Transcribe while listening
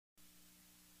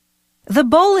The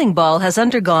bowling ball has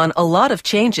undergone a lot of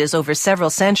changes over several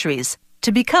centuries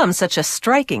to become such a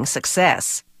striking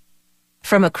success.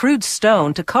 From a crude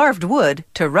stone to carved wood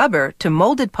to rubber to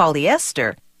molded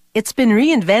polyester, it's been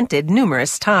reinvented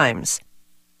numerous times.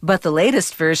 But the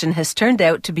latest version has turned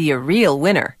out to be a real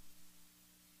winner.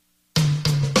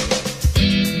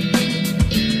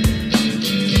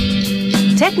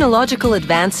 Technological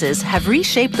advances have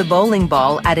reshaped the bowling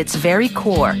ball at its very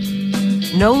core.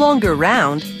 No longer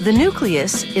round, the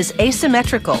nucleus is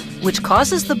asymmetrical, which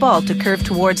causes the ball to curve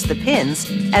towards the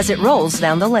pins as it rolls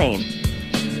down the lane.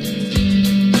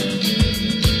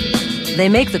 They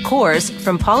make the cores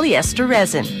from polyester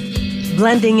resin,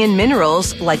 blending in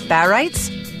minerals like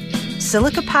barytes,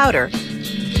 silica powder,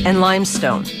 and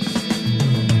limestone.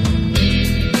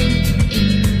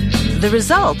 The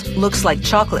result looks like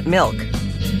chocolate milk,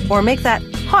 or make that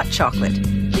hot chocolate,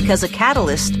 because a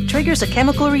catalyst triggers a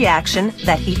chemical reaction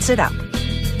that heats it up.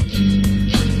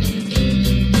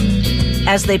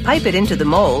 As they pipe it into the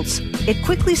molds, it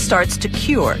quickly starts to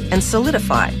cure and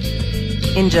solidify.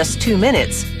 In just 2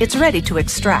 minutes, it's ready to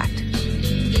extract.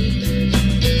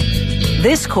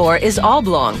 This core is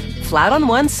oblong, flat on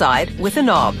one side with a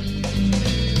knob.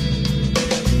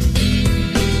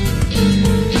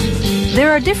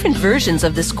 There are different versions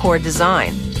of this core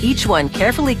design, each one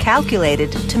carefully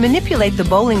calculated to manipulate the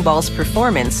bowling ball's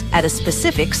performance at a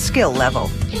specific skill level.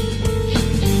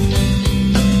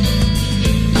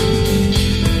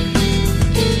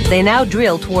 They now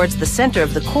drill towards the center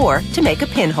of the core to make a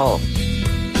pinhole.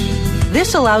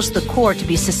 This allows the core to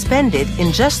be suspended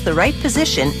in just the right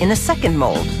position in a second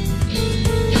mold.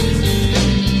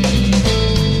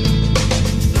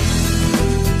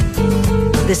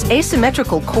 This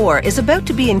asymmetrical core is about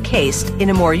to be encased in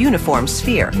a more uniform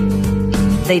sphere.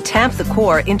 They tamp the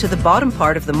core into the bottom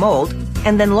part of the mold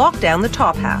and then lock down the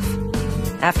top half.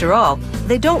 After all,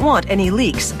 they don't want any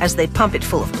leaks as they pump it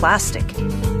full of plastic.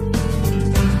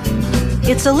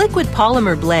 It's a liquid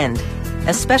polymer blend.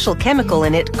 A special chemical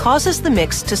in it causes the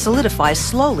mix to solidify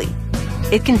slowly.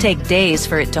 It can take days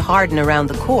for it to harden around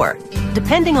the core,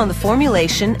 depending on the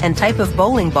formulation and type of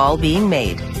bowling ball being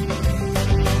made.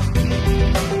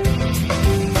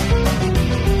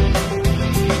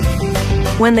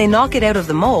 When they knock it out of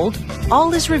the mold,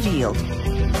 all is revealed.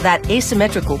 That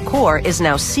asymmetrical core is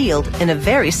now sealed in a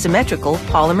very symmetrical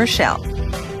polymer shell.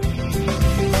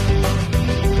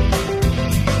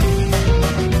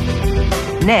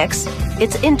 Next,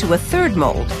 it's into a third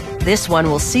mold. This one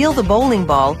will seal the bowling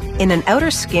ball in an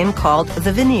outer skin called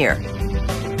the veneer.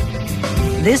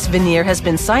 This veneer has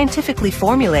been scientifically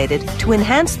formulated to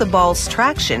enhance the ball's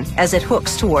traction as it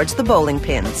hooks towards the bowling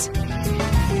pins.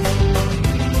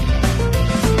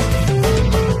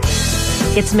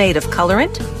 It's made of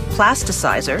colorant,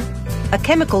 plasticizer, a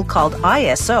chemical called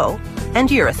ISO, and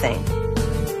urethane.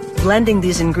 Blending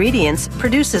these ingredients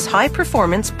produces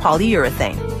high-performance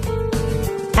polyurethane.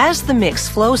 As the mix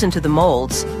flows into the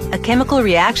molds, a chemical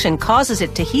reaction causes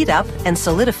it to heat up and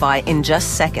solidify in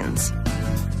just seconds.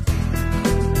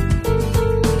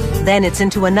 Then it's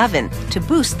into an oven to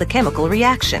boost the chemical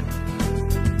reaction.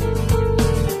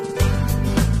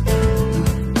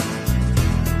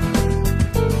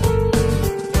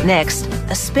 Next,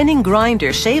 a spinning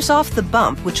grinder shaves off the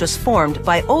bump which was formed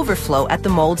by overflow at the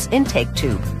mold's intake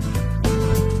tube.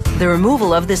 The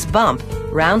removal of this bump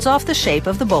rounds off the shape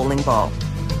of the bowling ball.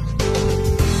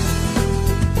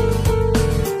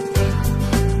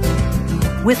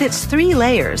 With its 3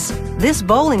 layers, this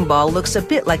bowling ball looks a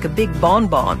bit like a big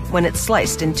bonbon when it's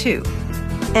sliced in 2.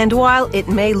 And while it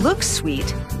may look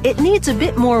sweet, it needs a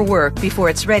bit more work before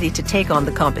it's ready to take on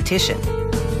the competition.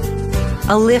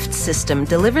 A lift system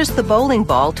delivers the bowling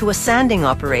ball to a sanding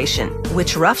operation,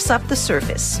 which roughs up the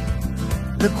surface.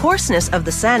 The coarseness of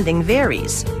the sanding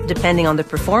varies, depending on the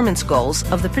performance goals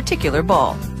of the particular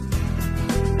ball.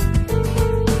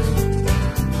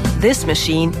 This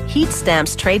machine heat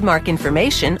stamps trademark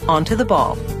information onto the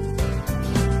ball.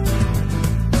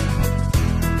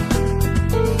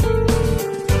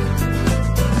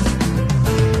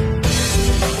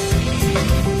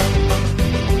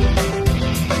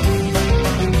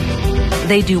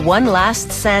 They do one last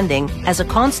sanding as a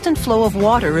constant flow of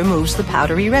water removes the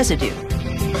powdery residue.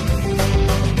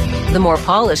 The more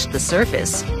polished the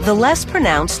surface, the less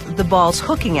pronounced the ball's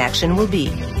hooking action will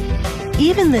be.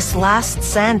 Even this last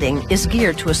sanding is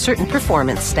geared to a certain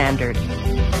performance standard.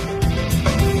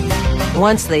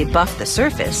 Once they buff the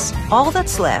surface, all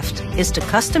that's left is to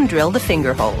custom drill the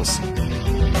finger holes.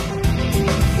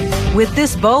 With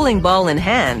this bowling ball in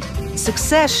hand,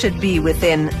 success should be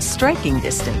within striking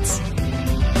distance.